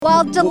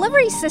Well,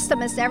 delivery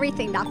system is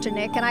everything, Dr.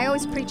 Nick, and I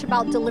always preach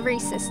about delivery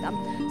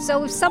system.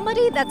 So if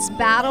somebody that's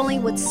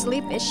battling with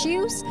sleep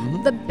issues,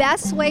 the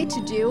best way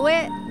to do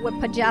it with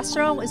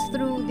progesterone is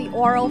through the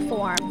oral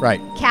form,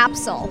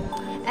 capsule.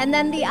 And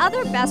then the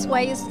other best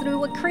way is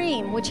through a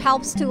cream, which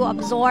helps to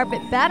absorb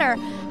it better.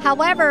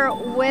 However,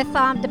 with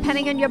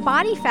depending on your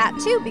body fat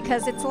too,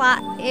 because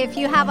if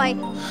you have a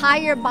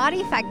higher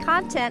body fat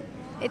content,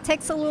 it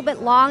takes a little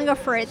bit longer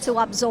for it to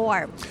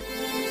absorb.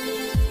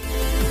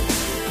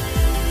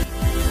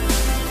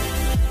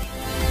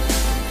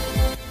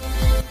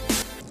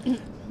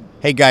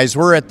 Hey guys,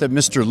 we're at the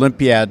Mr.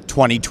 Olympiad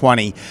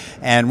 2020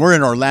 and we're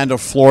in Orlando,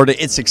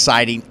 Florida. It's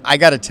exciting. I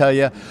got to tell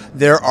you,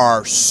 there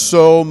are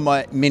so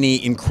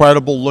many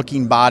incredible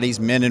looking bodies,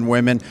 men and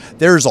women.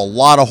 There's a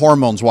lot of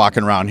hormones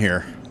walking around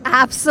here.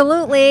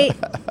 Absolutely.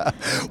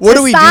 What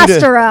do we do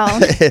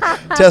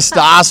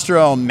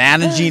testosterone,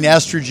 managing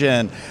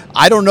estrogen.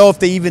 I don't know if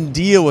they even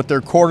deal with their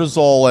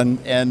cortisol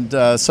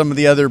and some of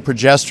the other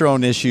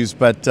progesterone issues,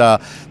 but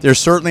there's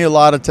certainly a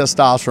lot of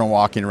testosterone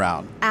walking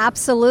around.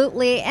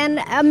 Absolutely, and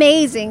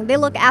amazing. They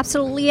look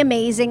absolutely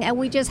amazing, and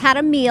we just had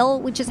a meal,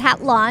 we just had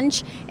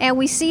lunch, and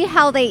we see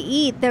how they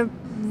eat. They're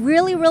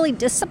really, really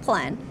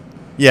disciplined.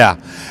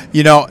 Yeah.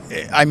 You know,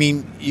 I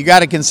mean, you got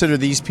to consider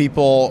these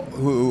people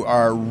who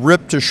are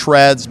ripped to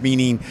shreds,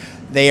 meaning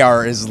they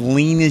are as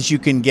lean as you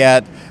can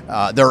get.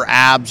 Their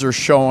abs are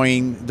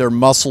showing, their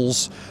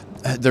muscles,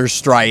 their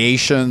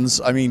striations.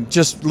 I mean,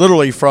 just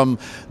literally from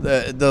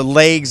the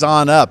legs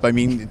on up. I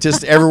mean,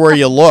 just everywhere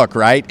you look,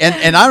 right?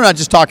 And I'm not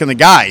just talking the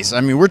guys.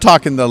 I mean, we're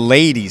talking the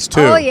ladies,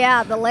 too. Oh,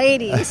 yeah, the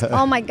ladies.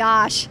 Oh, my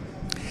gosh.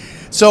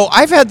 So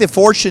I've had the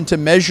fortune to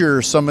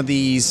measure some of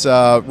these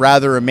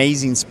rather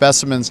amazing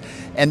specimens,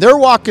 and they're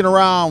walking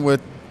around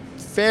with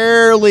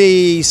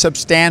fairly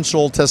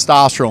substantial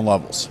testosterone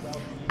levels.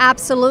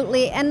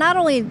 Absolutely. And not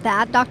only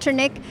that, Dr.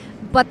 Nick,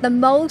 but the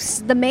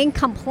main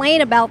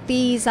complaint about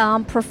these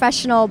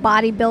professional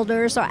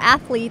bodybuilders or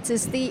athletes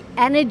is the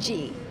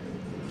energy.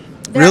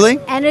 Their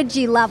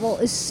energy level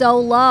is so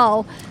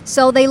low.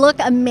 So they look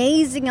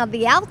amazing on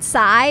the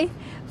outside,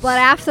 but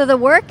after the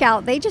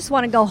workout, they just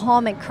want to go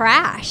home and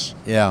crash.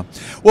 Yeah.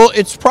 Well,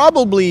 it's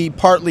probably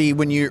partly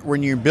when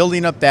you're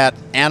building up that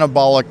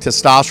anabolic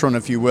testosterone,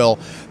 if you will,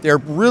 they're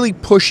really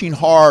pushing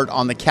hard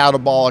on the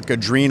catabolic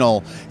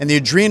adrenal. And the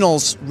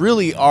adrenals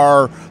really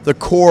are the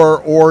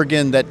core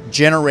organ that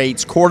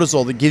generates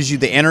cortisol, that gives you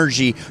the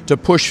energy to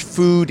push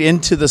food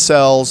into the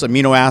cells,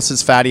 amino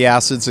acids, fatty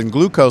acids, and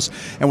glucose.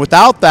 And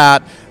without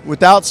that,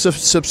 without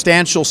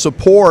substantial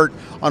support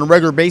on a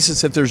regular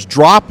basis, if there's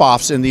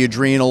drop-offs in the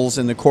adrenals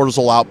and the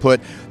cortisol output,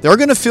 they're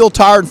going to feel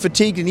tired and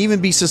fatigued and even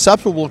be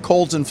susceptible to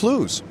colds and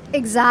flus.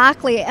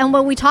 Exactly. And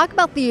when we talk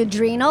about the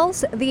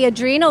adrenals, the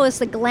adrenal is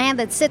the gland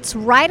that sits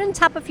right on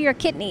top of your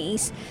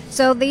kidneys.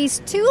 So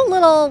these two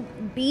little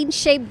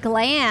bean-shaped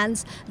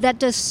glands that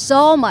does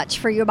so much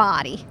for your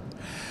body.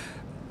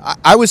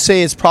 I would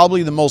say it's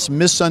probably the most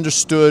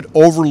misunderstood,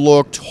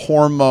 overlooked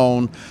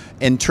hormone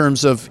in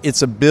terms of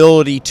its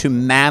ability to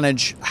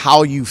manage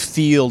how you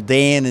feel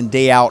day in and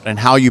day out and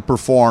how you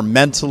perform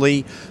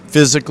mentally,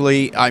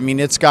 physically. I mean,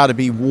 it's got to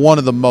be one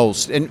of the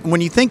most. And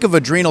when you think of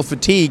adrenal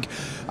fatigue,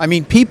 I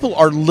mean, people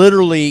are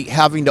literally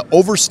having to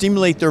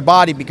overstimulate their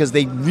body because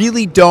they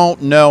really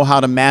don't know how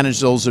to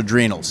manage those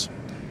adrenals.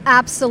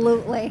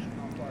 Absolutely.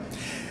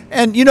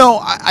 And, you know,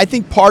 I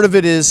think part of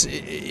it is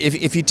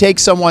if you take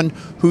someone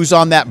who's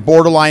on that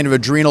borderline of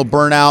adrenal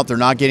burnout, they're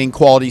not getting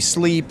quality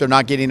sleep, they're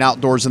not getting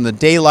outdoors in the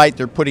daylight,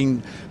 they're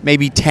putting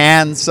maybe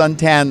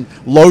suntan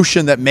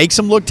lotion that makes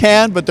them look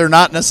tan, but they're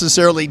not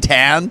necessarily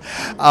tan.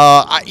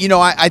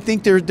 I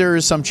think there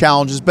is some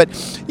challenges,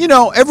 but, you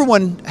know,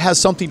 everyone has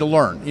something to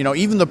learn, you know,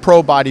 even the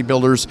pro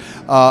bodybuilders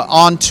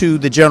onto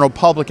the general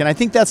public. And I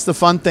think that's the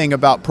fun thing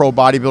about pro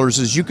bodybuilders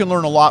is you can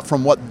learn a lot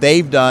from what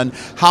they've done,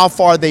 how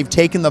far they've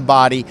taken the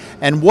body,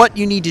 and what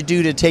you need to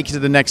do to take it to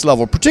the next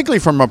level, particularly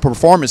from a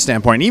performance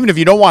standpoint, even if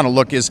you don't want to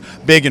look as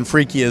big and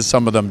freaky as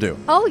some of them do.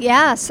 Oh,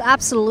 yes,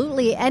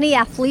 absolutely. Any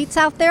athletes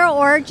out there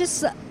or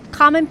just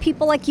common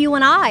people like you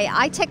and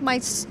I take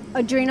my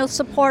adrenal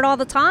support all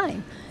the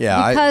time.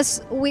 Yeah,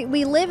 because we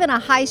live in a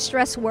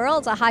high-stress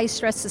world, a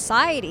high-stress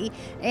society,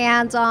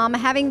 and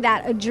having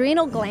that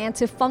adrenal gland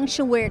to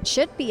function where it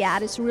should be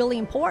at is really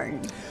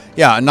important.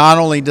 Yeah, not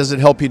only does it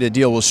help you to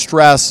deal with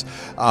stress,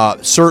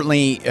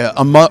 certainly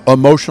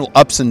emotional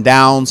ups and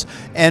downs,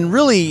 and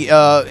really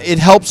it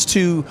helps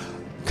to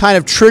kind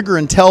of trigger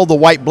and tell the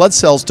white blood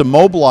cells to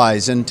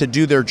mobilize and to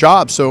do their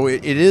job. So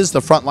it is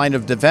the front line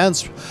of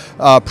defense,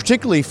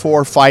 particularly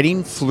for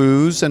fighting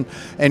flus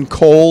and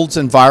colds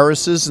and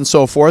viruses and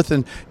so forth.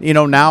 And, you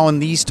know, now in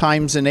these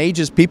times and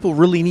ages, people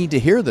really need to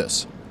hear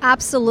this.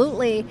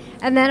 Absolutely.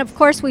 And then, of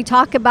course, we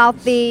talk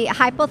about the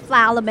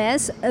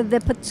hypothalamus, the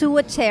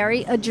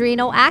pituitary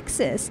adrenal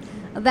axis.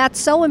 That's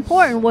so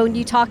important when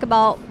you talk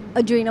about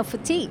adrenal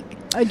fatigue,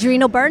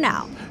 adrenal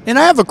burnout. And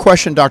I have a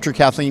question, Dr.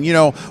 Kathleen. You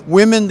know,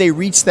 women, they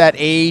reach that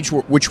age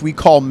which we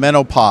call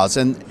menopause,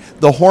 and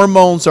the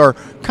hormones are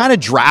kind of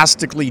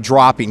drastically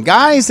dropping.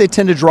 Guys, they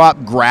tend to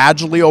drop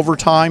gradually over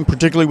time,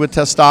 particularly with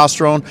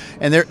testosterone,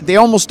 and they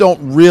almost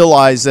don't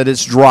realize that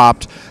it's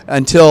dropped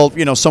until,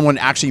 you know, someone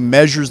actually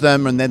measures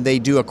them and then they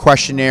do a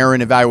questionnaire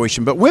and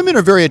evaluation. But women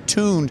are very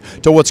attuned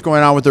to what's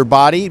going on with their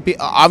body,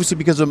 obviously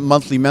because of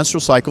monthly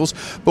menstrual cycles.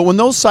 But when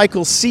those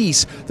cycles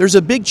cease, there's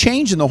a big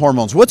change in the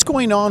hormones. What's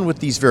going on with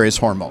these various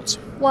hormones?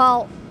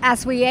 Well,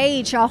 as we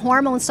age, our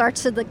hormone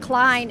starts to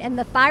decline, and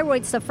the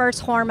thyroid's the first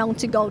hormone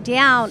to go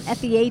down at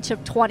the age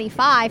of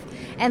 25,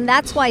 and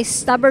that's why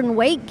stubborn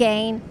weight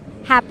gain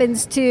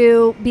happens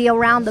to be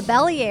around the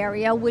belly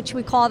area, which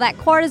we call that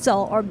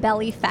cortisol or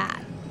belly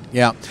fat.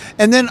 Yeah.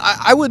 And then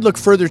I would look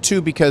further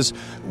too, because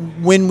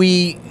when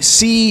we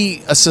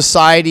see a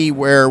society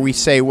where we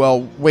say,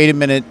 well, wait a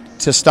minute,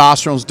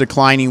 testosterone's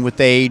declining with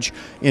age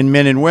in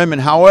men and women.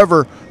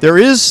 However, there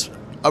is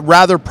a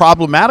rather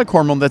problematic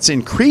hormone that's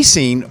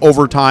increasing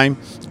over time,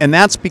 and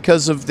that's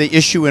because of the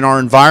issue in our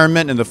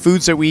environment and the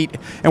foods that we eat,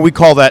 and we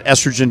call that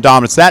estrogen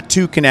dominance. That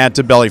too can add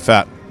to belly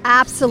fat.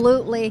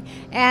 Absolutely.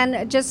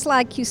 And just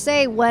like you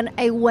say, when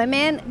a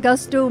woman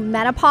goes through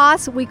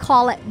menopause, we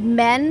call it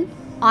men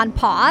on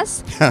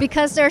pause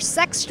because their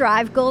sex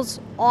drive goes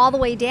all the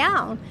way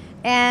down,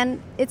 and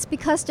it's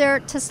because their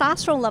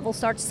testosterone level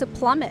starts to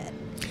plummet.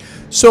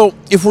 So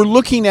if we're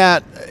looking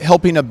at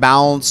helping to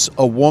balance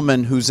a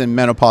woman who's in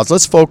menopause,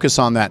 let's focus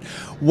on that.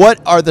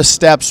 What are the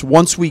steps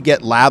once we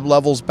get lab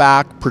levels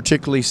back,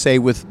 particularly say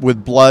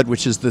with blood,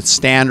 which is the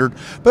standard,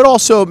 but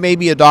also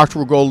maybe a doctor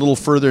will go a little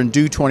further and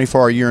do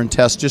 24-hour urine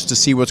tests just to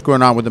see what's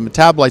going on with the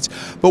metabolites.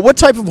 But what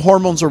type of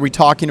hormones are we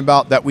talking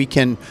about that we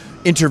can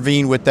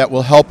intervene with that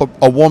will help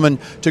a woman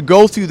to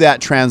go through that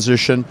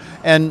transition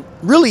and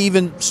really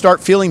even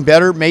start feeling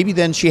better maybe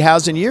than she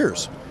has in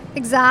years?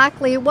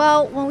 Exactly.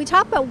 Well, when we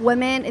talk about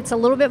women, it's a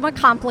little bit more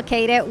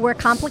complicated. We're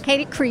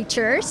complicated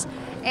creatures.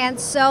 And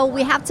so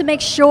we have to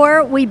make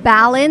sure we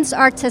balance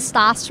our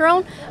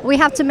testosterone. We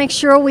have to make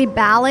sure we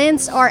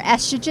balance our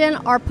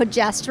estrogen, our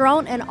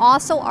progesterone, and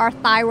also our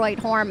thyroid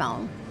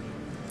hormone.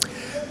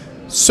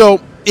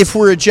 So if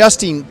we're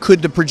adjusting,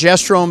 could the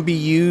progesterone be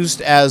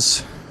used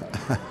as...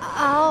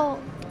 Oh,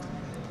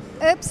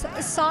 oops,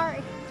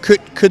 sorry.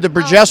 Could the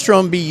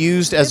progesterone be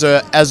used as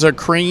a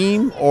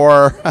cream,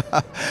 or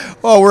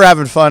oh, we're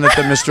having fun at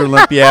the Mr.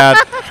 Olympiad,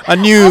 a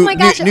new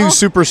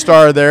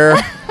superstar there.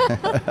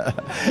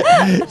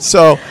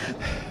 So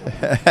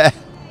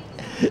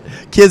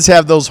kids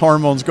have those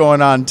hormones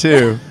going on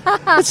too.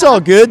 It's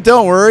all good,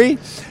 don't worry.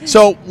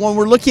 So when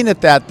we're looking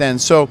at that then,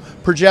 so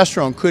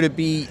progesterone, could it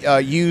be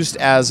used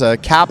as a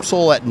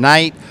capsule at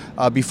night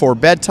before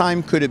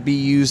bedtime? Could it be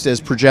used as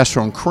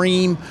progesterone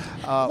cream?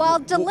 Well,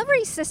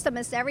 delivery system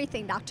is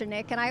everything, Dr.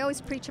 Nick, and I always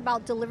preach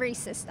about delivery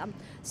system.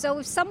 So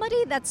if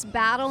somebody that's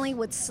battling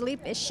with sleep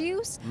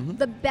issues,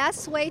 the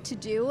best way to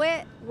do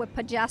it with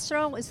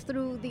progesterone is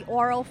through the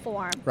oral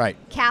form, right?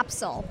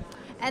 Capsule.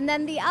 And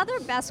then the other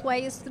best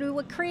way is through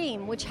a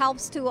cream, which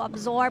helps to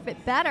absorb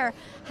it better.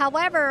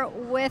 However,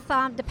 with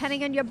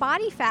depending on your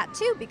body fat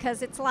too,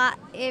 because it's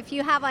if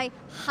you have a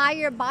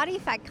higher body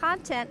fat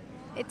content,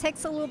 it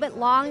takes a little bit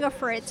longer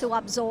for it to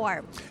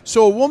absorb.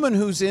 So a woman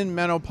who's in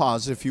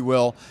menopause, if you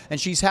will, and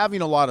she's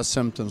having a lot of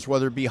symptoms,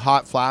 whether it be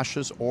hot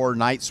flashes or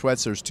night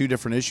sweats, there's two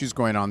different issues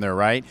going on there,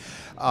 right?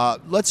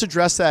 Let's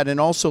address that, and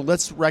also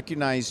let's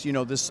recognize, you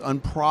know, this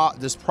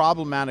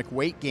problematic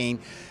weight gain.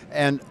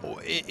 And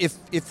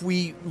if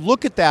we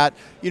look at that,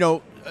 you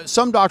know,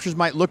 some doctors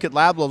might look at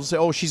lab levels and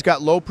say, oh, she's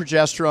got low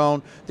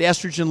progesterone, the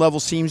estrogen level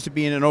seems to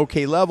be in an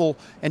okay level,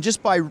 and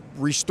just by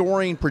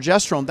restoring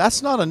progesterone,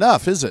 that's not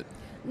enough, is it?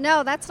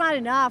 No, that's not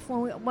enough.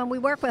 When we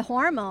work with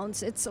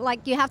hormones, it's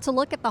like you have to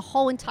look at the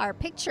whole entire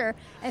picture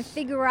and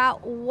figure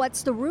out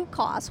what's the root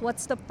cause,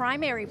 what's the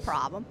primary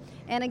problem.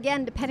 And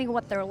again, depending on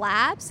what their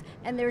labs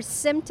and their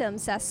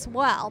symptoms as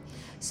well.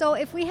 So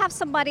if we have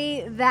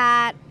somebody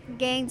that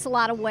gains a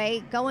lot of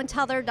weight, go and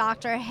tell their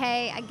doctor,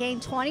 hey, I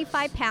gained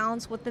 25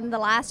 pounds within the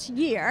last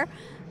year.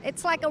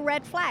 It's like a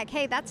red flag.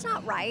 Hey, that's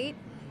not right.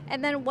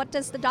 And then what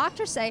does the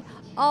doctor say?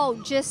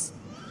 Oh, just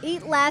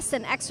eat less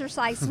and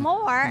exercise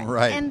more,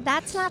 right. And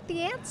that's not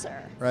the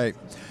answer. Right.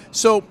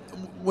 So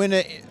when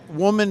a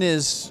woman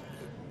is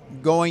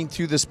going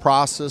through this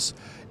process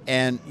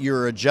and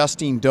you're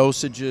adjusting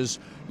dosages,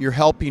 you're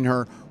helping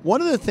her,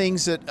 one of the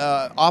things that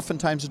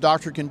oftentimes a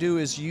doctor can do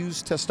is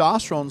use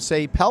testosterone,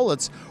 say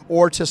pellets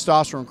or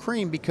testosterone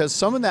cream, because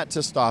some of that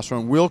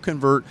testosterone will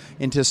convert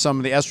into some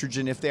of the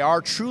estrogen if they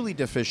are truly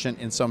deficient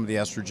in some of the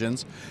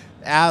estrogens,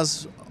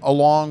 as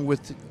along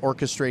with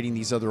orchestrating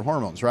these other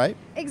hormones, right?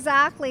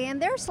 Exactly,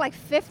 and there's like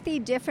 50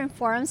 different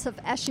forms of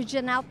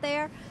estrogen out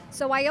there.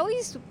 So I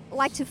always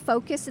like to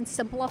focus and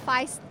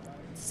simplify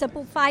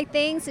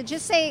things and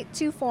just say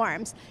two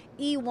forms.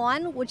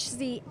 E1, which is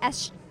the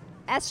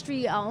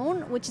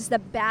estrione, which is the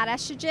bad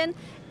estrogen,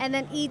 and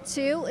then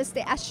E2 is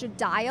the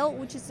estradiol,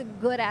 which is a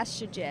good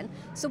estrogen.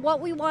 So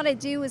what we want to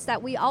do is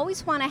that we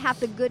always want to have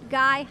the good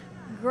guy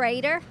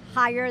greater,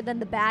 higher than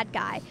the bad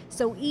guy.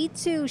 So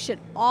E2 should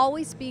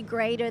always be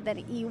greater than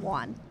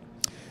E1.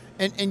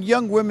 And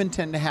young women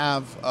tend to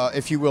have,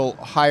 if you will,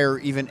 higher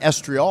even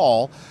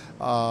estriol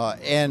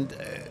and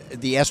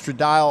the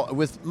estradiol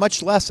with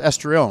much less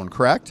estrone,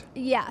 correct?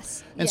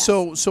 Yes. And yes.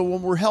 so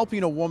when we're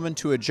helping a woman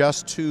to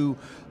adjust to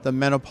the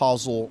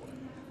menopausal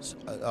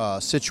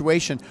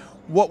situation,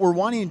 what we're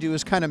wanting to do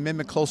is kind of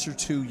mimic closer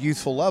to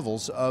youthful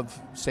levels of,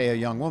 say, a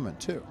young woman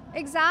too.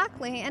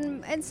 Exactly.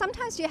 And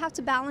sometimes you have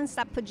to balance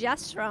that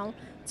progesterone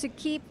to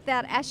keep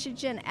that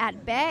estrogen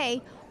at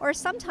bay, or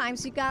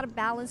sometimes you got to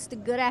balance the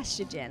good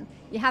estrogen.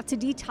 You have to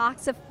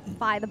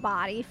detoxify the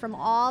body from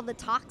all the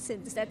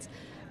toxins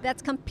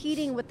that's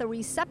competing with the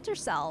receptor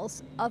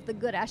cells of the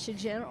good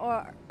estrogen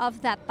or of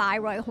that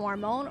thyroid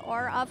hormone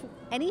or of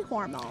any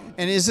hormone.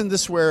 And isn't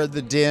this where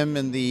the DIM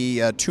and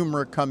the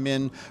turmeric come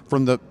in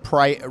from the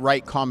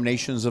right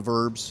combinations of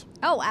herbs?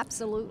 Oh,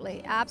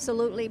 absolutely.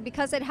 Absolutely.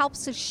 Because it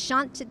helps to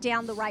shunt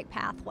down the right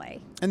pathway.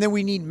 And then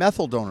we need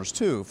methyl donors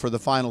too for the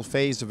final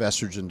phase of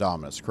estrogen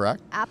dominance,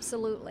 correct?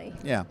 Absolutely.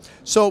 Yeah.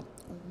 So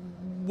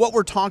what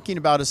we're talking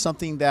about is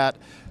something that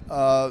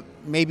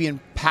maybe in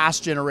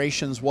past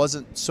generations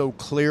wasn't so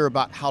clear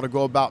about how to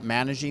go about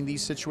managing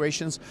these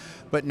situations.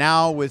 But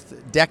now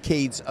with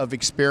decades of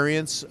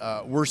experience,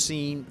 we're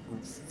seeing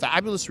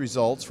fabulous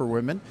results for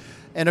women.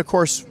 And of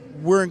course,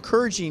 we're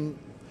encouraging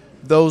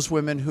those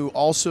women who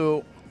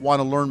also want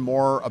to learn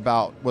more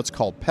about what's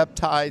called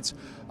peptides,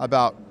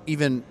 about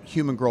even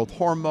human growth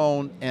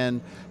hormone, and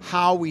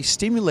how we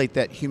stimulate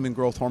that human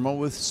growth hormone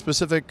with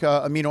specific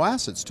amino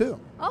acids too.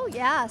 Oh,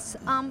 yes.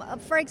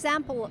 For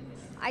example,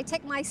 I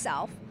take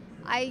myself.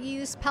 I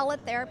use pellet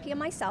therapy on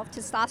myself,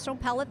 testosterone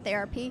pellet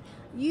therapy.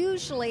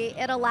 Usually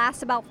it'll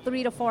last about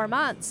 3 to 4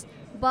 months,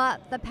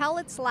 but the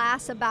pellets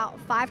last about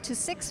 5 to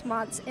 6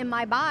 months in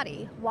my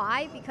body.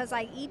 Why? Because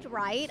I eat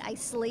right, I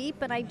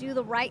sleep, and I do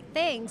the right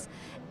things.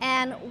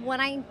 And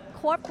when I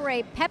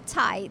incorporate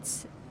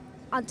peptides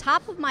on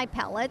top of my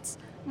pellets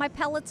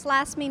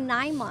last me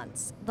 9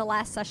 months, the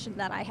last session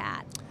that I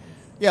had.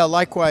 Yeah,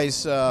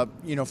 likewise,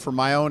 for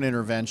my own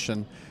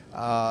intervention,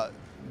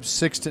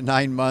 6 to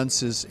 9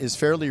 months is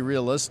fairly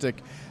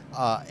realistic.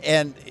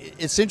 And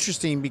it's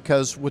interesting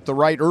because with the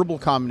right herbal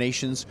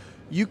combinations,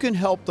 you can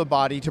help the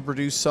body to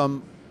produce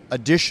some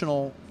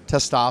additional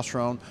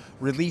testosterone,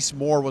 release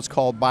more what's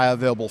called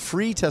bioavailable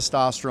free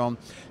testosterone,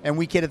 and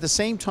we can at the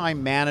same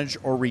time manage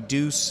or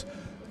reduce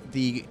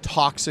the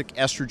toxic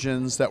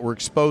estrogens that we're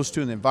exposed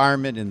to in the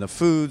environment, in the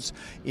foods,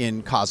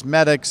 in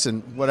cosmetics,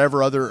 and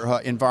whatever other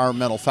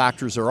environmental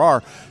factors there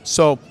are.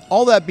 So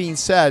all that being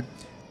said,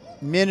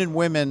 men and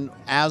women,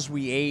 as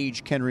we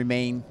age, can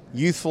remain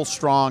youthful,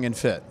 strong, and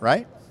fit,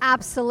 right?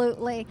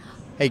 Absolutely.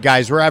 Hey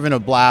guys, we're having a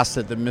blast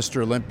at the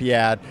Mr.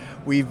 Olympiad.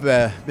 We've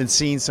been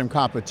seeing some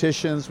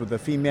competitions with the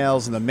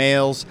females and the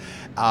males.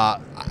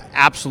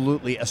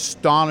 Absolutely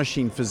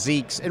astonishing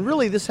physiques. And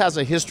really this has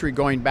a history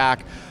going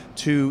back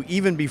to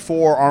even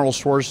before Arnold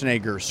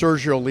Schwarzenegger,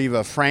 Sergio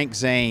Oliva, Frank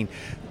Zane.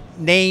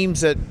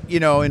 Names that,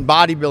 in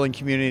bodybuilding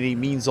community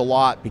means a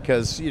lot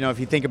because, if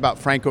you think about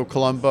Franco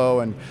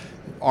Columbu and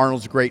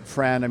Arnold's great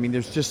friend, I mean,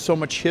 there's just so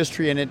much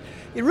history in it.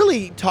 It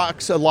really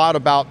talks a lot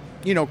about,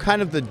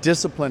 kind of the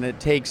discipline it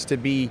takes to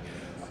be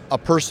a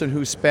person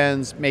who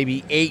spends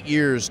maybe 8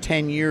 years,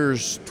 10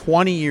 years,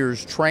 20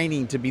 years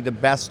training to be the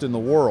best in the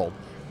world.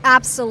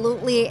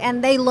 Absolutely.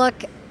 And they look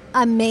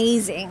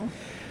amazing.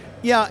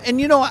 Yeah.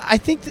 And, I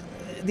think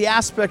the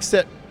aspects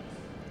that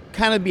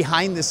kind of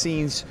behind the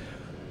scenes,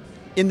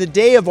 in the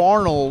day of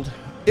Arnold,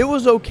 it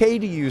was okay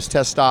to use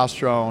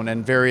testosterone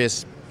and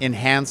various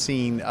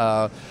enhancing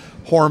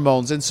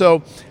hormones. And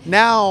so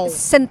now...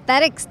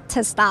 synthetic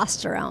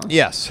testosterone.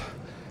 Yes.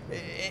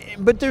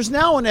 But there's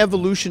now an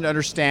evolution to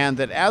understand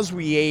that as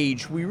we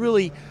age, we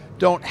really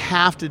don't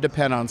have to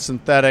depend on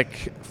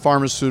synthetic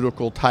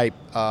pharmaceutical type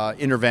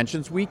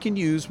interventions. We can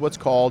use what's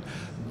called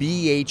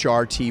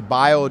BHRT,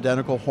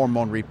 bioidentical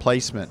hormone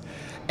replacement.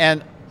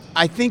 And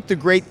I think the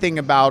great thing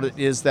about it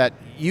is that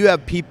you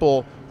have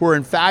people who are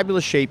in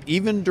fabulous shape,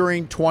 even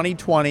during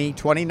 2020,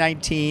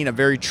 2019, a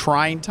very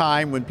trying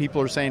time when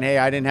people are saying, hey,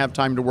 I didn't have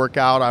time to work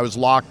out, I was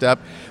locked up.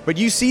 But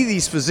you see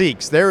these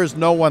physiques. There is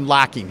no one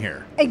lacking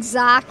here.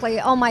 Exactly.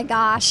 Oh, my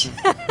gosh.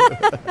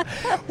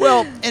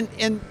 Well,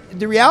 and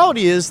the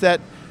reality is that,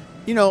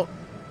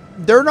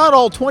 they're not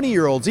all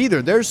 20-year-olds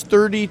either. There's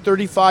 30,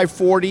 35,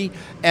 40,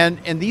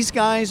 and these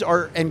guys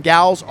and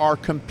gals are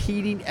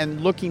competing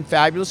and looking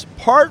fabulous,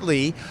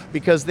 partly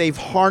because they've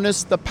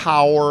harnessed the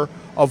power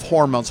of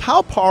hormones.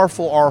 How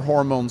powerful are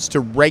hormones to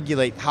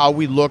regulate how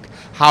we look,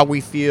 how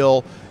we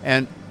feel,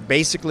 and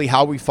basically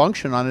how we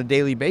function on a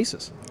daily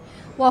basis?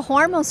 Well,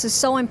 hormones is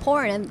so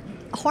important.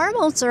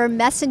 Hormones are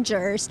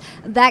messengers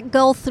that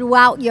go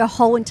throughout your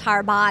whole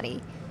entire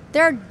body.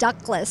 They're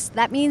ductless.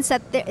 That means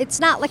that it's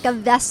not like a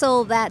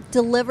vessel that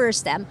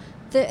delivers them.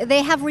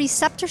 They have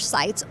receptor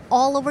sites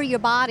all over your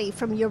body,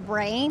 from your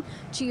brain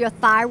to your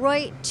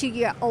thyroid to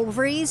your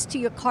ovaries to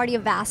your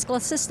cardiovascular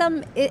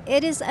system.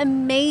 It is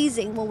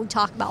amazing when we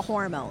talk about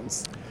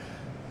hormones.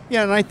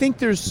 Yeah, and I think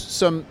there's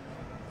some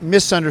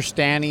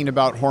misunderstanding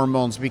about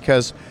hormones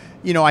because,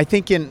 I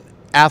think in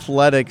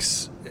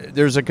athletics,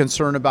 there's a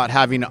concern about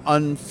having an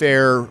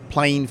unfair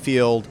playing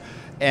field,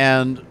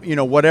 and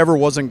whatever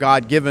wasn't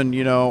God given,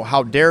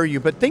 how dare you?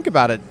 But think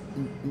about it.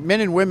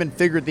 Men and women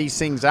figured these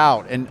things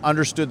out and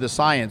understood the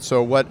science.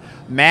 So what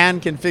man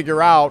can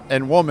figure out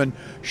and woman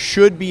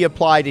should be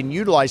applied and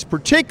utilized,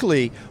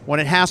 particularly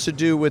when it has to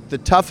do with the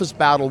toughest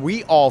battle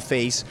we all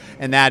face,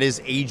 and that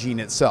is aging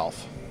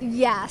itself.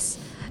 Yes.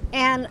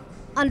 And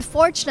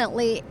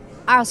unfortunately,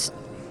 as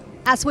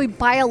we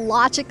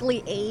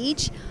biologically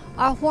age,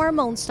 our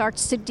hormone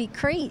starts to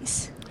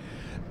decrease.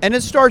 And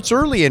it starts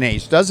early in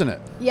age, doesn't it?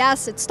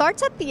 Yes, it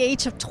starts at the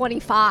age of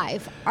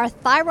 25. Our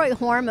thyroid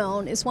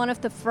hormone is one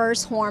of the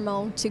first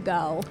hormone to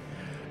go.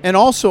 And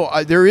also,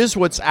 there is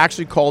what's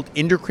actually called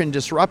endocrine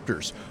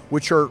disruptors,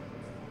 which are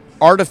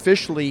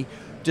artificially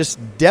just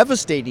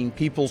devastating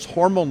people's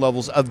hormone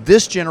levels of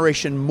this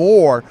generation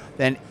more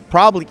than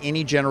probably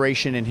any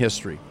generation in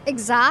history.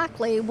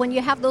 Exactly. When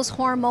you have those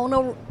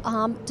hormonal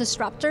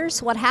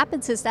disruptors, what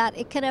happens is that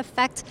it can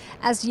affect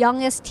as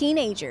young as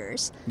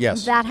teenagers.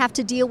 Yes. That have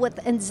to deal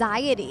with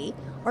anxiety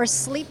or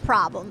sleep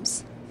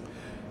problems.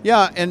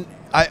 Yeah, and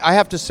I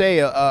have to say,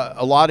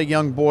 a lot of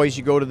young boys,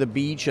 you go to the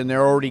beach and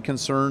they're already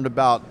concerned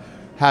about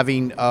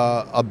having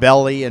a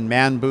belly and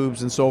man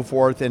boobs and so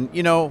forth. And,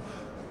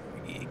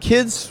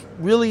 kids,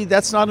 really,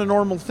 that's not a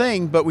normal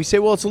thing, but we say,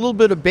 well, it's a little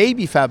bit of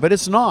baby fat, but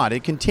it's not.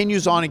 It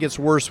continues on and gets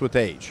worse with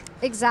age.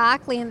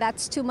 Exactly, and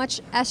that's too much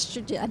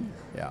estrogen.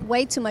 Yeah.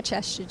 Way too much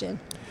estrogen.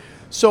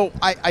 So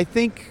I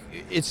think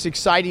it's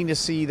exciting to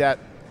see that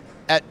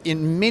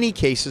in many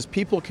cases,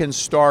 people can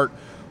start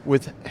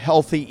with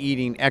healthy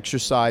eating,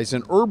 exercise,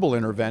 and herbal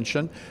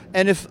intervention.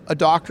 And if a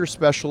doctor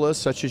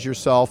specialist, such as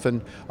yourself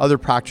and other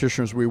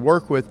practitioners we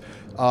work with,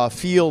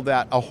 feel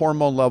that a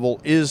hormone level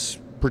is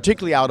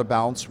particularly out of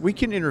balance, we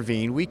can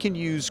intervene. We can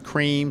use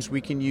creams, we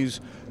can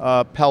use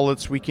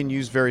pellets, we can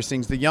use various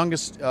things. The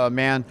youngest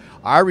man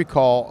I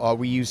recall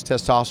we used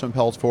testosterone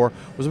pellets for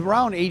was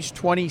around age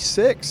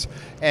 26.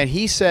 And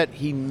he said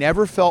he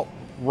never felt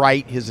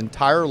right his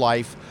entire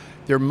life.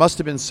 There must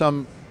have been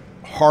some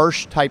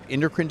harsh type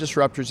endocrine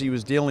disruptors he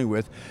was dealing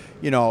with.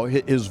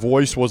 His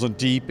voice wasn't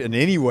deep in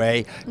any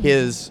way.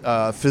 His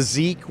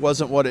physique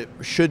wasn't what it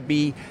should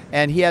be.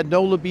 And he had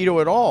no libido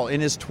at all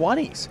in his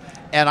 20s.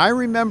 And I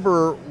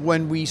remember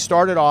when we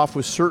started off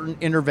with certain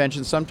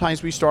interventions,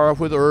 sometimes we start off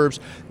with herbs,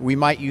 we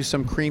might use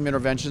some cream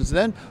interventions.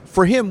 Then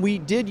for him, we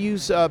did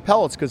use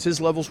pellets because his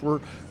levels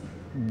were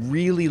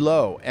really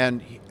low.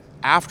 And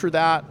after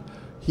that,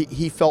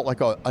 he felt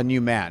like a new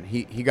man.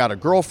 He got a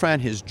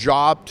girlfriend, his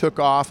job took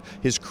off,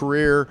 his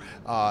career,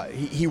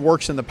 he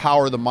works in the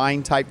power of the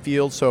mind type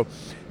field. So,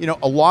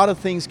 a lot of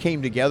things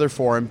came together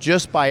for him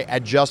just by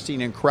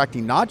adjusting and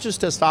correcting, not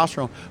just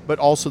testosterone, but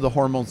also the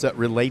hormones that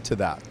relate to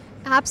that.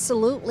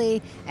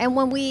 Absolutely. And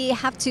when we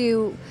have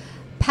to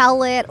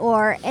pellet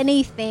or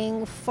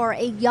anything for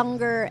a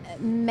younger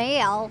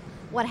male,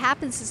 what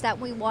happens is that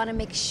we want to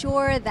make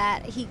sure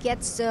that he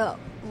gets the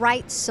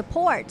right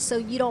support, so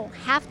you don't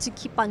have to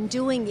keep on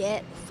doing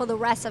it for the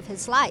rest of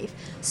his life.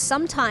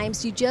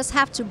 Sometimes you just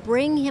have to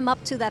bring him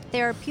up to that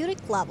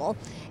therapeutic level.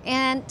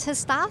 And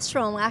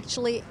testosterone,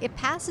 actually, it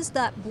passes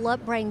that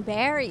blood-brain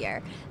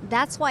barrier.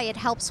 That's why it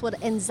helps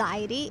with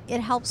anxiety.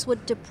 It helps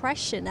with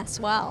depression as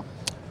well.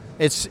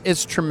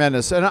 It's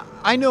tremendous. And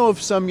I know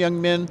of some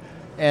young men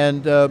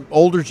and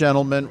older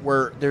gentlemen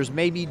where there's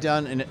maybe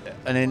done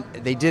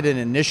they did an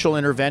initial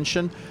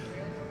intervention,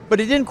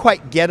 but it didn't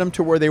quite get them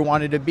to where they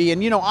wanted to be.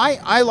 And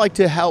I like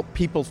to help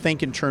people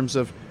think in terms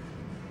of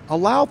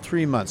allow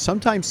 3 months,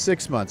 sometimes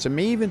 6 months, and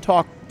may even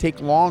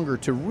take longer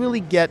to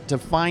really get to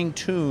fine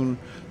tune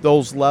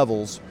those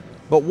levels.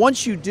 But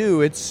once you do,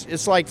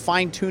 it's like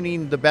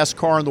fine-tuning the best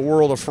car in the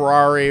world, a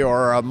Ferrari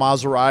or a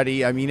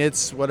Maserati. I mean,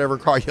 it's whatever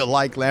car you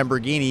like,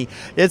 Lamborghini.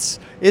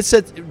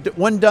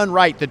 When done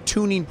right, the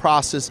tuning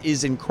process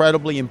is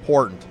incredibly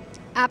important.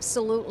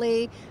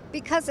 Absolutely,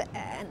 because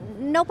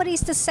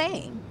nobody's the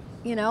same.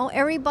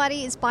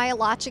 Everybody is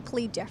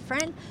biologically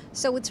different.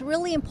 So it's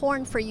really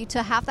important for you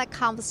to have that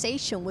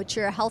conversation with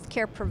your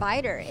healthcare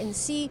provider and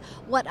see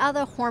what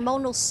other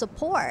hormonal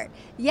support.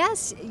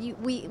 Yes,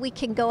 we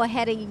can go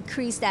ahead and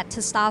increase that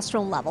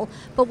testosterone level,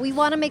 but we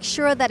want to make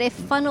sure that it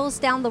funnels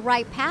down the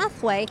right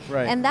pathway.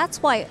 Right. And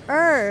that's why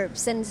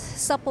herbs and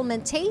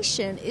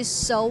supplementation is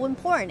so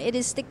important. It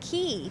is the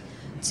key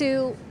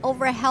to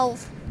overall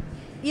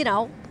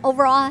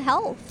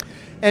health.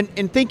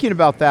 And thinking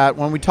about that,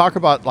 when we talk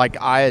about like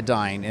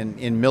iodine and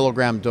in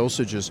milligram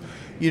dosages,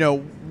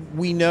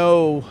 we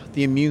know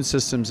the immune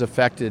system's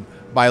affected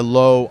by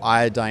low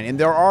iodine. And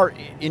there are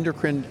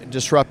endocrine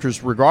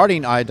disruptors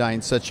regarding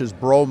iodine, such as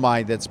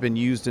bromide that's been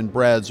used in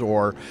breads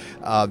or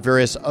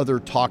various other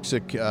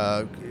toxic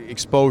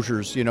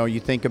exposures. You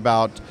think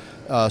about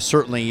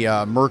certainly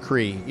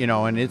mercury,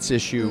 and its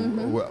issue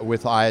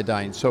with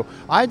iodine. So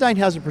iodine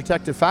has a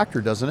protective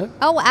factor, doesn't it?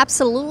 Oh,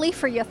 absolutely,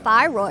 for your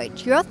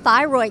thyroid. Your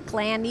thyroid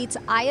gland needs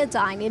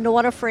iodine in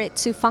order for it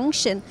to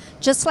function.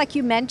 Just like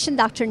you mentioned,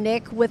 Dr.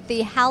 Nick, with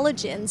the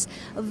halogens,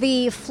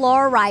 the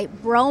fluoride,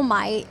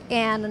 bromide,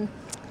 and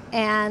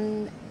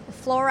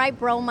fluoride,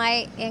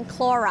 bromide, and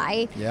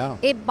chloride. Yeah.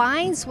 It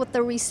binds with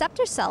the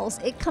receptor cells.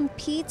 It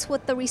competes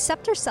with the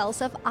receptor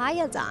cells of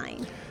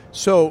iodine.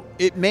 So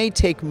it may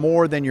take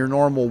more than your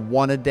normal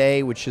one a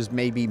day, which is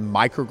maybe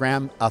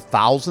microgram, a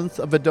thousandth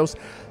of a dose.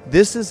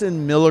 This is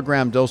in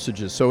milligram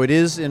dosages. So it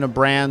is in a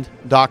brand,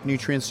 Doc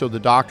Nutrients. So the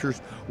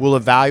doctors will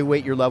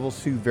evaluate your levels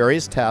through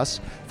various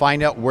tests,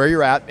 find out where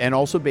you're at, and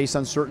also based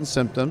on certain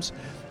symptoms.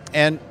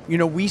 And,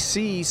 we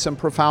see some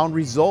profound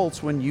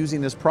results when using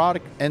this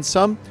product, and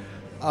some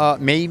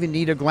may even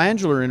need a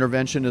glandular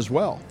intervention as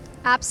well.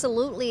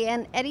 Absolutely,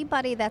 and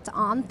anybody that's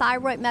on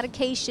thyroid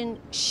medication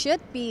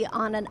should be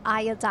on an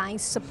iodine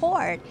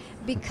support,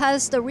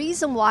 because the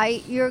reason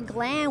why your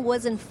gland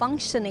wasn't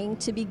functioning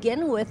to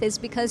begin with is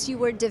because you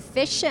were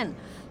deficient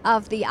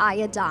of the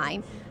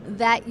iodine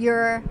that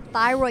your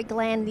thyroid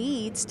gland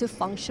needs to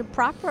function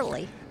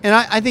properly. And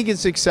I think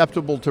it's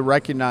acceptable to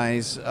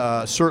recognize,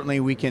 certainly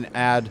we can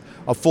add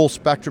a full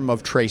spectrum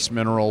of trace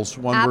minerals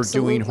when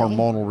Absolutely. we're doing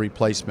hormonal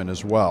replacement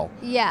as well.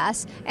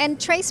 Yes, and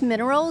trace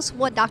minerals,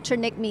 what Dr.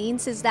 Nick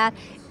means is that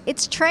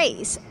it's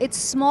trace. It's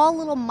small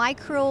little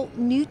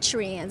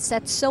micronutrients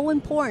that's so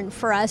important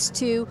for us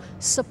to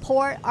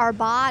support our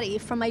body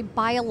from a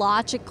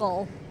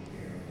biological,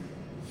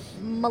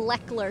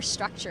 molecular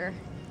structure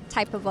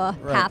type of a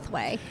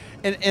pathway.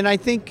 And I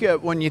think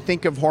when you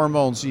think of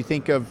hormones, you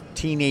think of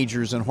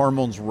teenagers and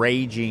hormones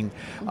raging.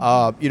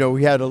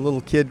 We had a little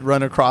kid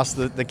run across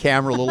the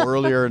camera a little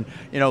earlier and,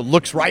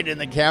 looks right in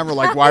the camera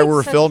like while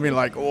we're filming,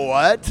 like,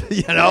 what?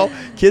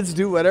 Kids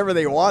do whatever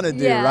they want to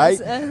do, Yes,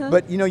 right? uh-huh.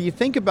 But, you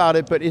think about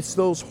it, but it's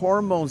those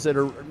hormones that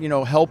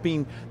are,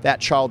 helping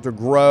that child to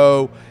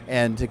grow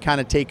and to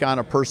kind of take on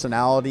a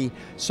personality.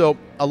 So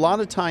a lot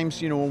of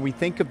times, when we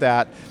think of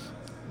that,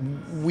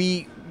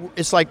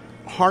 it's like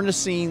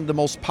harnessing the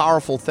most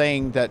powerful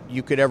thing that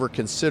you could ever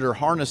consider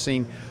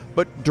harnessing,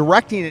 but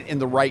directing it in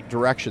the right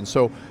direction.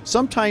 So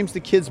sometimes the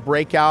kids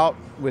break out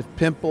with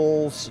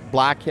pimples,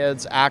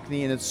 blackheads,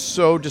 acne, and it's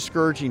so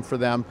discouraging for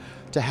them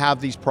to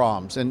have these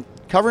problems. And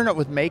covering it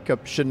with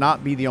makeup should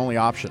not be the only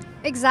option.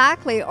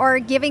 Exactly, or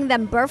giving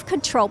them birth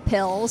control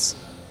pills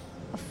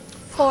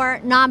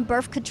for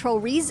non-birth control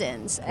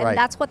reasons. And Right.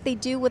 that's what they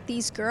do with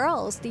these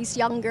girls, these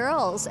young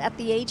girls at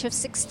the age of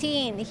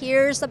 16.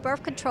 Here's a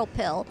birth control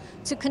pill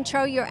to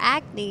control your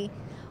acne.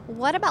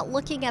 What about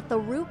looking at the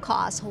root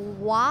cause?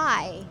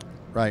 Why?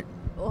 Right.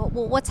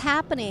 What's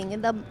happening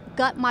in the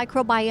gut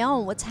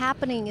microbiome? What's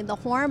happening in the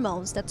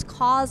hormones that's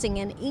causing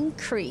an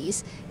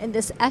increase in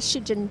this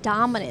estrogen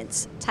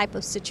dominance type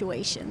of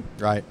situation?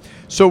 Right.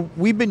 So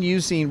we've been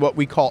using what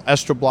we call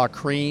Estroblock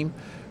cream.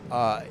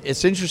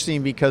 It's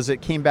interesting because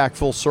it came back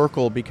full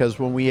circle, because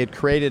when we had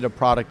created a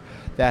product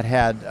that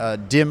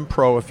had DIM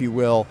Pro, if you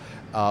will,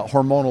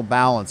 hormonal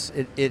balance,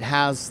 it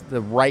has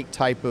the right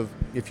type of,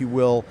 if you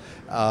will,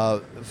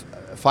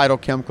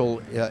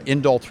 phytochemical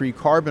indole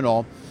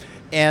 3-carbinol.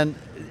 And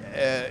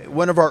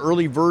one of our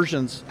early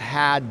versions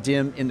had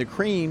DIM in the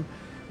cream,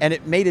 and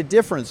it made a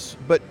difference.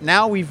 But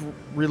now we've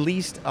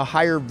released a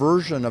higher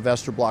version of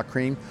Estroblock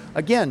cream,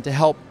 again, to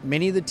help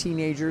many of the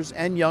teenagers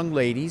and young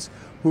ladies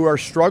who are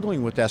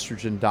struggling with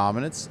estrogen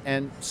dominance.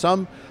 And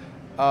some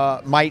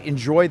might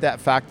enjoy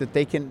that fact that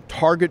they can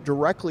target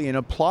directly and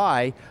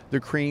apply the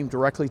cream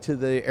directly to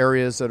the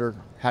areas that are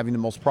having the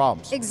most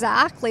problems.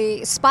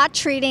 Exactly. Spot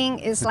treating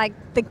is like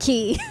the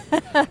key.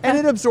 And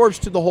it absorbs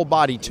to the whole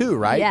body too,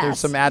 right? Yes, There's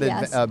some added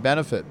yes.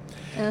 benefit.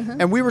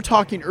 And we were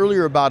talking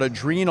earlier about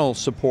adrenal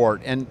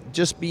support and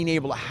just being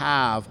able to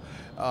have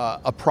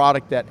a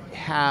product that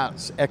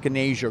has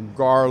echinacea,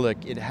 garlic,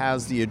 it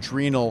has the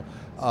adrenal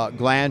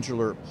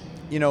glandular.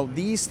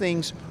 These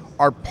things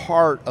are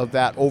part of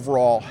that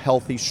overall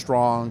healthy,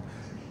 strong,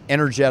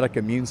 energetic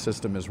immune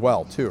system as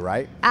well too,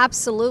 right?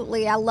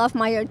 Absolutely. I love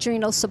my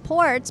adrenal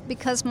supports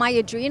because my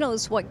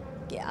adrenals what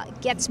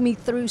gets me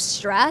through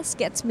stress,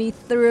 gets me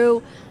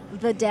through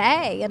the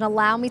day, and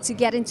allow me to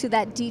get into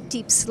that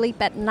deep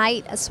sleep at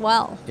night as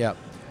well. Yeah.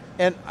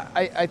 And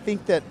I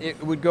think that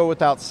it would go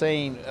without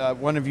saying,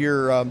 one of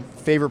your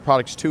favorite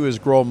products too is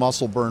Grow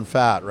Muscle Burn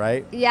Fat,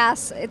 right?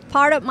 Yes, it's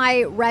part of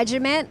my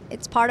regimen.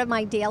 It's part of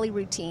my daily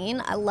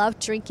routine. I love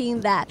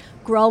drinking that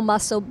Grow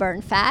Muscle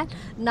Burn Fat.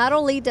 Not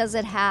only does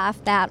it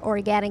have that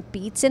organic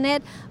beets in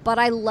it, but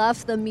I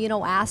love the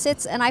amino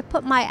acids, and I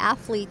put my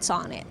athletes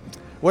on it.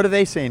 What are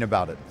they saying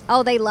about it?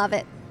 Oh, they love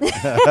it.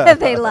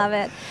 They love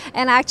it.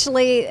 And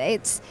actually,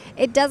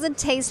 it doesn't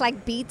taste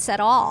like beets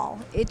at all.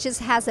 It just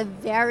has a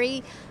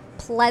very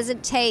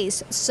pleasant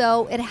taste,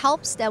 so it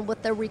helps them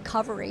with their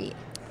recovery.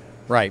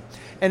 Right.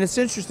 And it's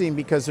interesting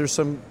because there's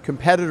some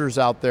competitors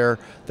out there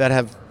that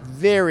have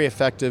very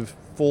effective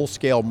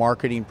full-scale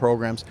marketing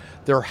programs.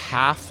 They're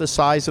half the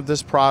size of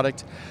this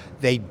product.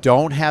 They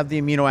don't have the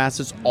amino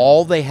acids.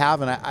 All they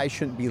have, and I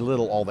shouldn't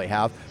belittle all they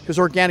have, because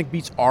organic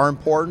beets are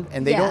important,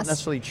 and they don't Yes.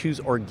 necessarily choose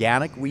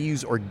organic. We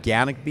use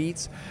organic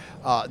beets.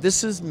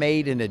 This is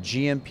made in a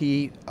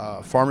GMP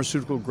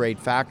pharmaceutical grade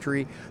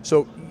factory.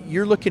 So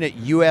you're looking at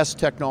U.S.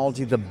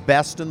 technology, the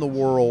best in the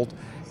world.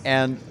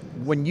 And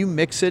when you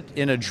mix it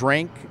in a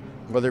drink,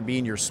 whether it be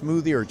in your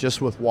smoothie or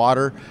just with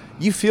water,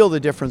 you feel the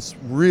difference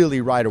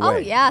really right away. Oh,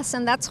 yes,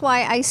 and that's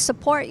why I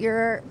support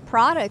your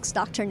products,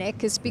 Dr.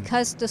 Nick, is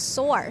because the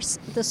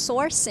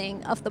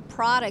sourcing of the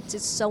product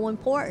is so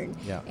important.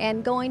 Yeah.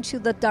 And going to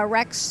the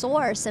direct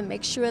source and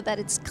make sure that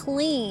it's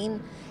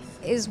clean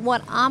is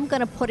what I'm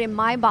going to put in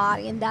my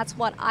body, and that's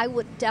what I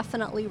would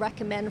definitely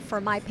recommend for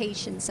my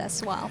patients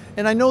as well.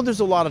 And I know there's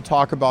a lot of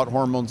talk about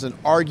hormones, and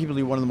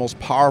arguably one of the most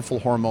powerful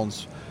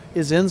hormones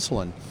is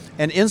insulin.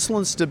 And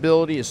insulin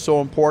stability is so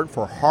important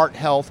for heart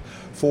health,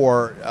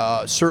 for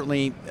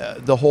certainly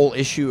the whole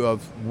issue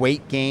of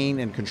weight gain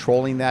and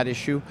controlling that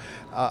issue.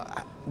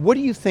 What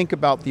do you think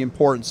about the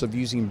importance of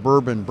using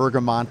bourbon,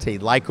 bergamonte,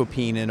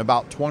 lycopene, and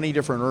about 20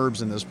 different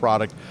herbs in this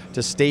product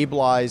to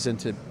stabilize and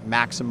to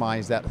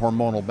maximize that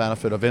hormonal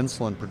benefit of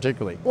insulin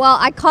particularly? Well,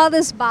 I call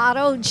this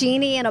bottle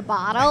Genie in a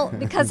Bottle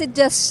because it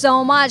does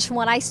so much.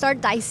 When I start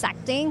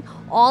dissecting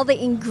all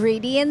the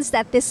ingredients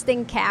that this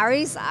thing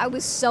carries, I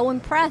was so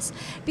impressed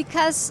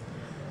because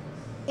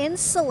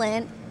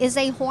insulin is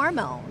a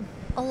hormone.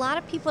 A lot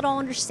of people don't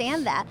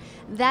understand that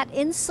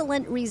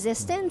insulin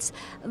resistance,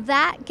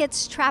 that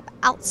gets trapped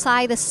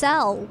outside the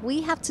cell.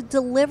 We have to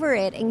deliver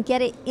it and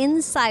get it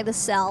inside the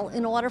cell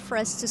in order for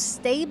us to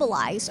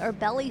stabilize our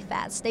belly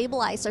fat,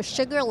 stabilize our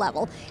sugar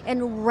level,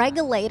 and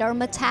regulate our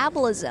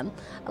metabolism.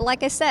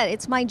 Like I said,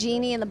 it's my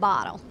genie in the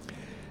bottle.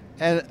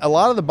 And a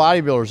lot of the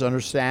bodybuilders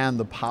understand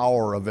the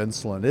power of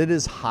insulin. It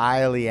is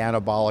highly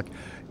anabolic,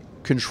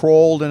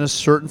 controlled in a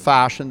certain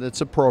fashion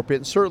that's appropriate.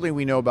 And certainly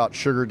we know about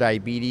sugar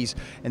diabetes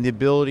and the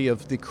ability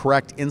of the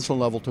correct insulin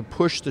level to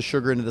push the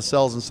sugar into the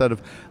cells instead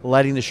of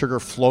letting the sugar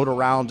float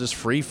around, just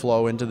free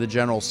flow into the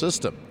general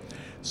system.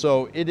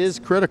 So it is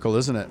critical,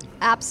 isn't it?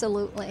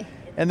 Absolutely.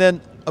 And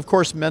then, of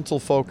course, mental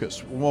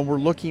focus. When we're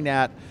looking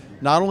at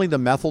not only the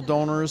methyl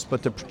donors,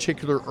 but the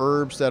particular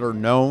herbs that are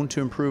known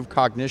to improve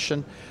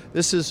cognition,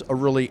 this is a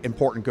really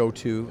important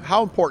go-to.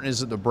 How important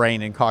is it the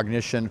brain and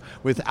cognition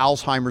with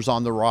Alzheimer's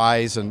on the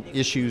rise and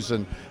issues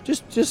and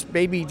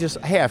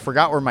hey, I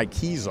forgot where my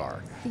keys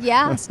are.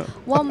 Yes.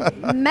 Well,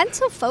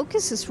 mental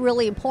focus is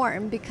really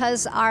important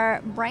because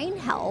our brain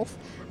health,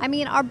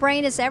 our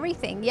brain is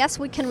everything. Yes,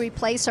 we can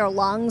replace our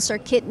lungs, our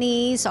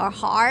kidneys, our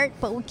heart,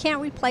 but we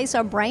can't replace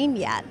our brain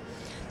yet.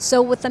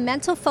 So with the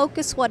mental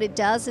focus, what it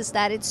does is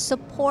that it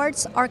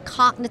supports our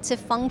cognitive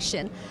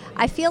function.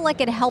 I feel like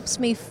it helps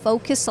me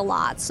focus a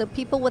lot. So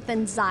people with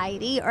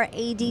anxiety or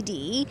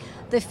ADD,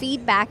 the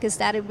feedback is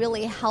that it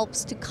really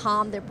helps to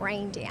calm their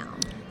brain down.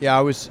 Yeah,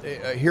 I was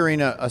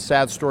hearing a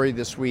sad story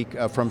this week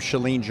from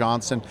Chalene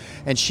Johnson,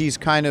 and she's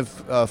kind of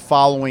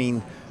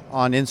following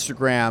on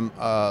Instagram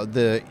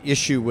the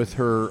issue with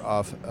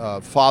her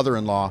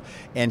father-in-law,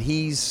 and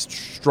he's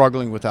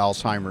struggling with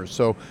Alzheimer's.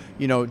 So,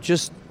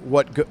 just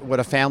what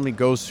a family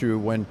goes through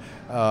when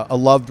a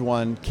loved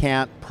one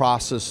can't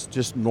process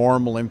just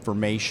normal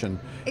information.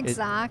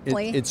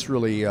 Exactly. It's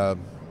really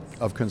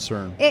of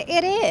concern.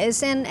 It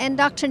is. And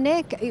Dr.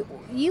 Nick,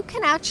 you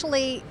can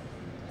actually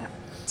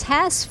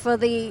test for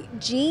the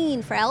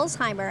gene for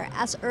Alzheimer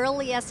as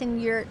early as in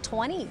your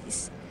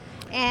 20s.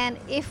 And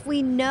if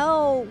we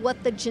know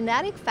what the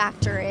genetic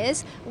factor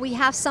is, we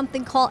have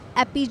something called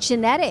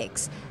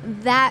epigenetics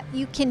that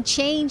you can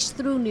change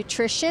through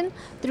nutrition,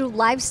 through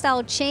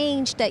lifestyle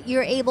change, that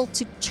you're able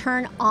to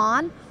turn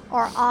on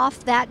or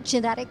off that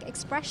genetic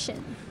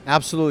expression.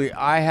 Absolutely.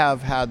 I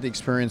have had the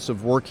experience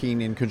of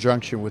working in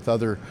conjunction with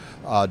other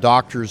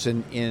doctors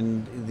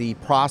in the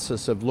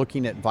process of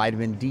looking at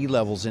vitamin D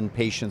levels in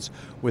patients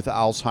with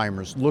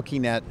Alzheimer's,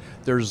 looking at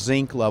their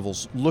zinc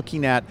levels,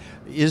 looking at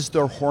is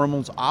their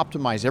hormones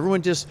optimized.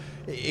 Everyone just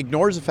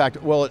ignores the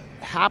fact, well, it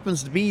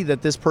happens to be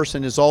that this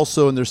person is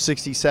also in their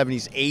 60s,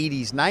 70s,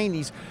 80s,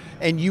 90s,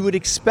 and you would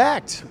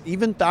expect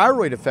even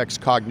thyroid affects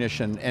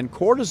cognition and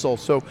cortisol.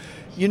 So,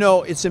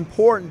 it's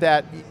important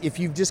that if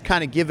you've just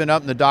kind of given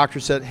up and the doctor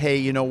said, hey,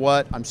 you know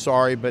what, I'm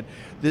sorry, but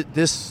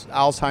this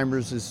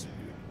Alzheimer's is,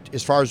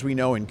 as far as we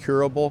know,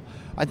 incurable,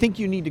 I think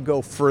you need to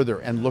go further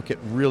and look at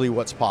really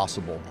what's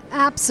possible.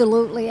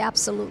 Absolutely,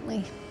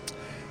 absolutely.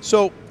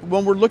 So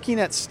when we're looking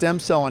at stem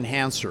cell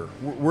enhancer,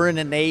 we're in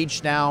an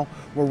age now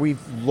where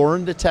we've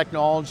learned the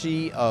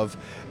technology of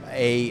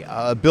a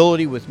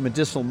ability with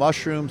medicinal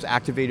mushrooms,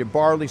 activated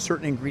barley,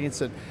 certain ingredients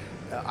that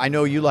I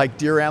know you like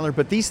deer antler,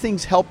 but these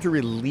things help to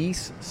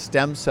release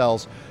stem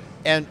cells.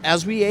 And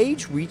as we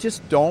age, we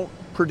just don't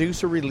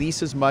produce or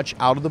release as much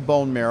out of the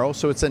bone marrow.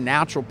 So it's a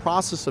natural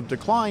process of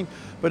decline,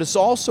 but it's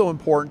also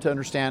important to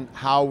understand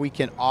how we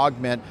can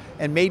augment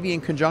and maybe in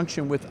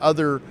conjunction with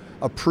other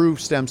approved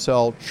stem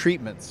cell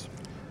treatments.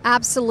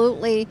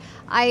 Absolutely.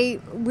 I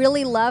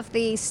really love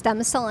the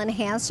stem cell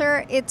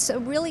enhancer. It's a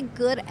really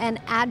good an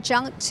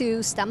adjunct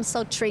to stem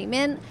cell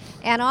treatment,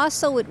 and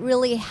also it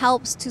really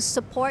helps to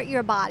support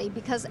your body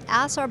because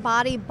as our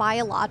body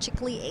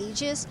biologically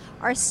ages,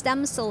 our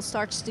stem cell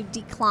starts to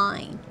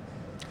decline.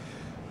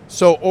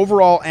 So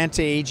overall,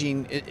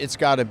 anti-aging, it's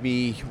got to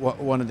be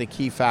one of the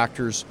key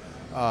factors.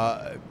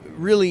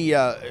 really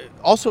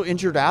also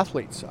injured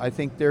athletes. I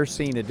think they're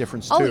seeing a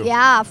difference too. Oh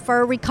yeah,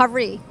 for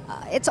recovery.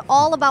 It's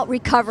all about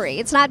recovery.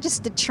 It's not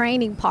just the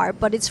training part,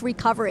 but it's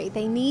recovery.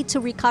 They need to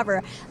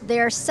recover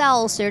their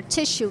cells, their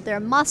tissue, their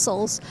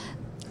muscles.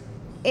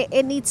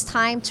 It needs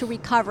time to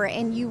recover,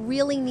 and you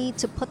really need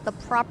to put the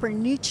proper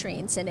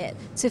nutrients in it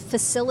to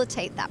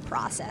facilitate that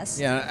process.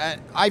 Yeah,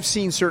 I've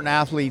seen certain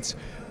athletes,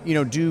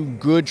 do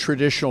good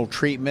traditional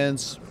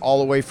treatments all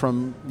the way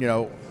from,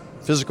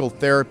 physical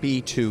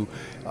therapy to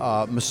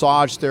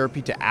massage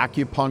therapy to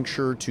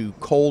acupuncture to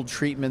cold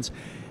treatments,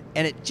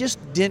 and it just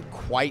didn't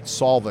quite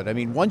solve it. I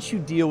mean, once you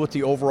deal with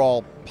the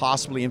overall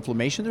possibly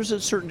inflammation, there's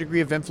a certain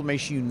degree of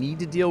inflammation you need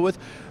to deal with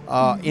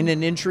in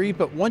an injury,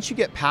 but once you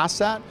get past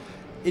that,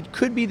 it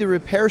could be the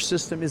repair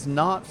system is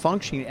not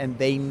functioning and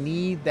they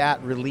need that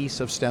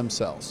release of stem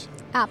cells.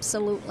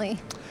 Absolutely.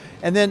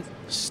 And then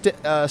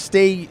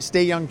Stay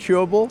Young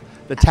Chewable,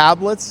 the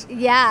tablets.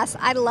 Yes,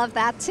 I love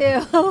that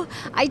too.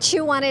 I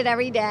chew on it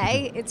every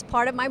day. It's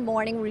part of my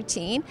morning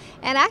routine.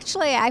 And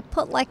actually, I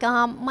put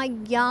my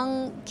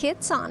young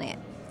kids on it.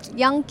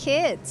 Young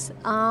kids.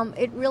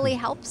 It really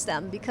helps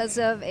them because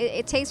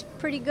it tastes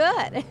pretty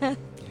good.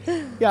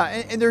 Yeah,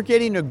 and they're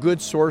getting a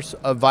good source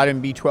of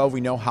vitamin B12.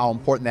 We know how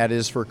important that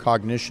is for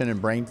cognition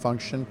and brain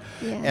function.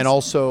 Yes. And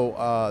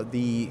also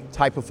the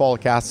type of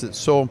folic acid is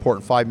so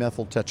important,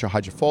 5-methyl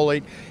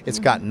tetrahydrofolate. It's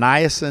got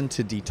niacin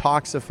to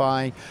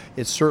detoxify.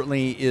 It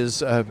certainly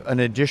is an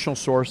additional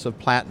source of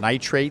plant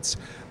nitrates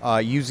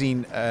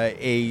using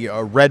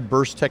a red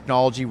burst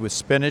technology with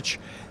spinach.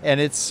 And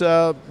it's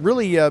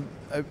really a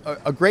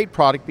great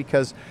product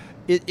because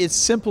it's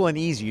simple and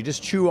easy. You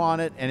just chew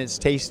on it and it's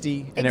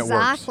tasty and it works.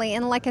 Exactly.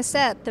 And like I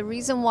said, the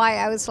reason why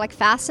I was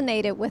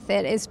fascinated with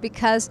it is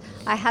because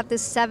I had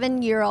this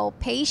 7-year-old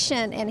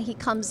patient and he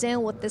comes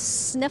in with this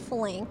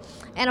sniffling.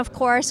 And of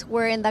course,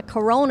 we're in the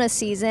corona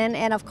season.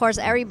 And of course,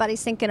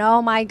 everybody's thinking,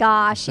 oh my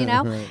gosh,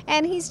 Right.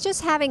 And he's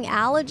just having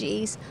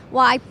allergies.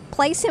 Well, I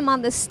place him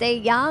on the Stay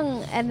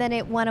Young and then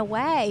it went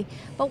away.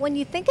 But when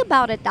you think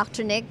about it,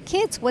 Dr. Nick,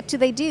 kids, what do?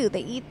 They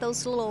eat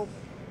those little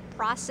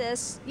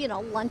processed,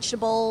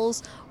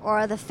 Lunchables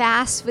or the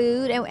fast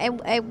food,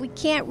 and we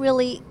can't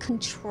really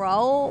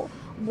control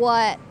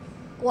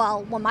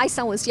when my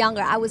son was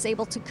younger, I was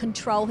able to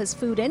control his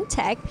food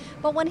intake,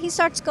 but when he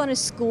starts going to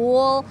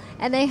school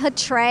and they had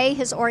Trey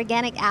his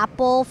organic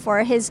apple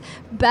for his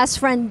best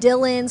friend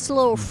Dylan's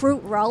little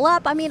fruit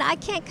roll-up, I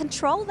can't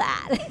control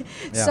that.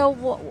 Yeah.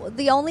 So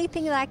the only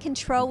thing that I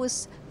control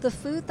is the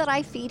food that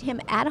I feed him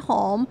at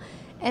home.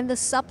 And the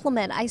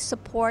supplement, I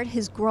support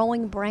his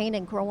growing brain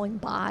and growing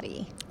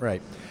body.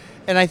 Right.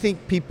 And I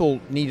think people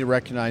need to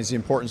recognize the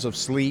importance of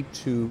sleep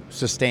to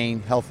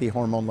sustain healthy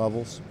hormone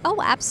levels.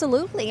 Oh,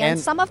 absolutely. And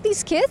some of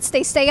these kids,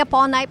 they stay up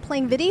all night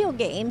playing video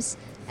games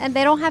and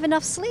they don't have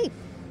enough sleep.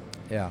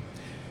 Yeah.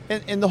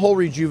 And the whole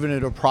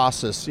rejuvenative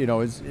process,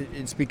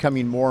 it's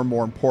becoming more and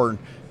more important,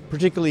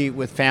 particularly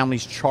with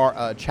families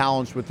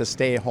challenged with the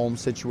stay-at-home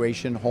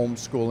situation,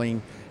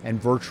 homeschooling,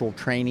 and virtual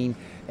training.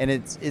 And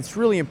it's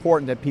really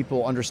important that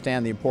people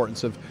understand the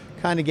importance of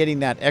kind of getting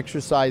that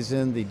exercise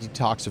in, the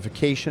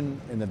detoxification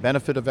and the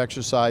benefit of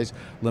exercise,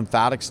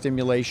 lymphatic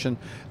stimulation.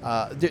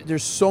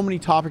 There's so many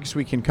topics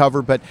we can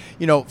cover, but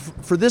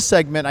for this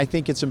segment, I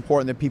think it's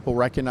important that people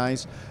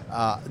recognize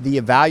the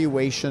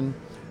evaluation,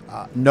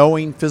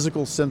 knowing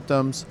physical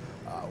symptoms,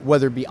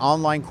 whether it be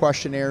online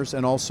questionnaires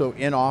and also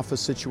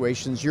in-office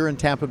situations. You're in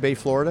Tampa Bay,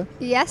 Florida?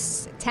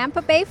 Yes,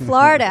 Tampa Bay,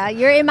 Florida.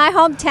 You're in my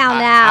hometown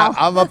now.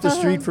 I'm up the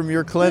street from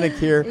your clinic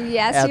here.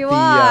 Yes, at you the,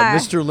 are.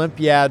 Mr.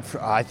 Olympiad.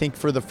 I think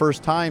for the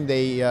first time,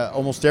 they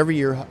almost every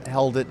year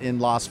held it in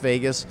Las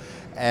Vegas.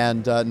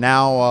 And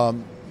now,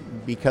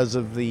 because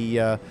of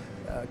the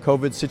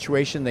COVID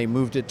situation, they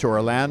moved it to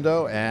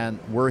Orlando, and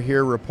we're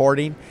here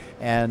reporting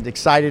and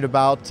excited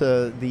about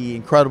the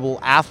incredible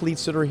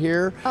athletes that are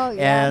here. Oh,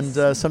 yes.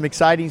 And some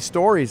exciting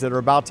stories that are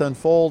about to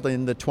unfold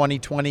in the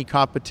 2020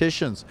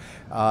 competitions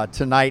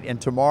tonight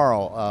and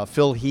tomorrow.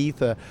 Phil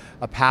Heath, a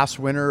past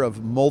winner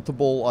of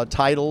multiple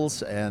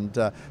titles,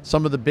 and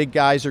some of the big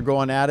guys are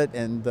going at it.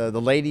 And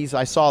the ladies,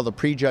 I saw the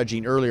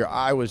prejudging earlier,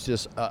 I was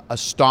just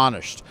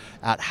astonished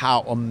at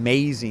how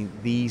amazing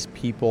these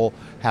people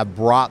have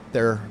brought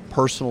their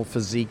personal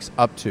physiques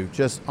up to.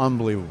 Just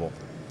unbelievable.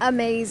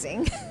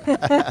 Amazing.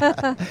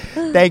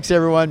 Thanks,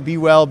 everyone. Be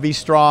well, be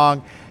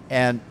strong.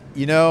 And,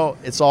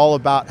 it's all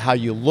about how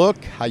you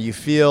look, how you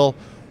feel,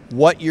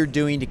 what you're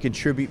doing to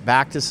contribute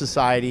back to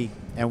society.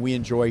 And we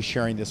enjoy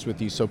sharing this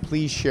with you. So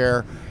please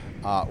share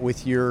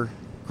with your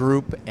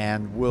group,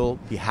 and we'll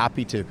be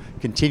happy to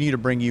continue to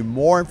bring you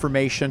more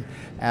information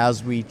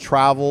as we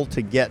travel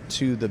to get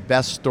to the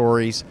best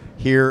stories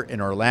here in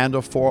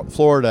Orlando,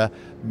 Florida,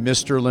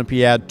 Mr.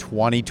 Olympiad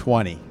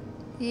 2020.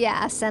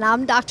 Yes, and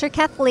I'm Dr.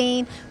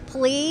 Kathleen.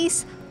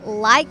 Please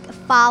like,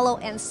 follow,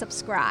 and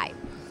subscribe.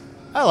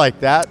 I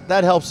like that.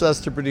 That helps us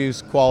to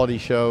produce quality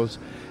shows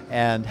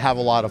and have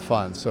a lot of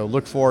fun. So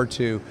look forward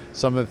to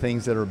some of the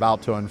things that are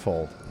about to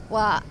unfold.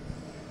 Well,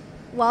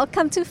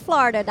 Welcome to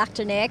Florida,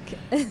 Dr. Nick.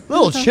 A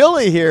little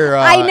chilly here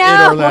I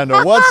know. in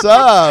Orlando. What's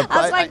up?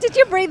 I was like, did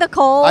you bring the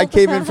cold? I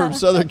came in from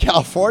Southern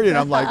California, and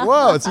I'm like,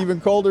 whoa, it's even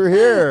colder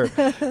here.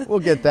 We'll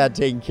get that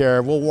taken care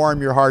of. We'll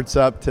warm your hearts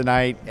up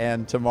tonight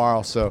and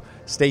tomorrow, so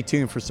stay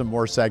tuned for some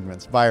more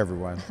segments. Bye,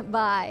 everyone.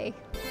 Bye.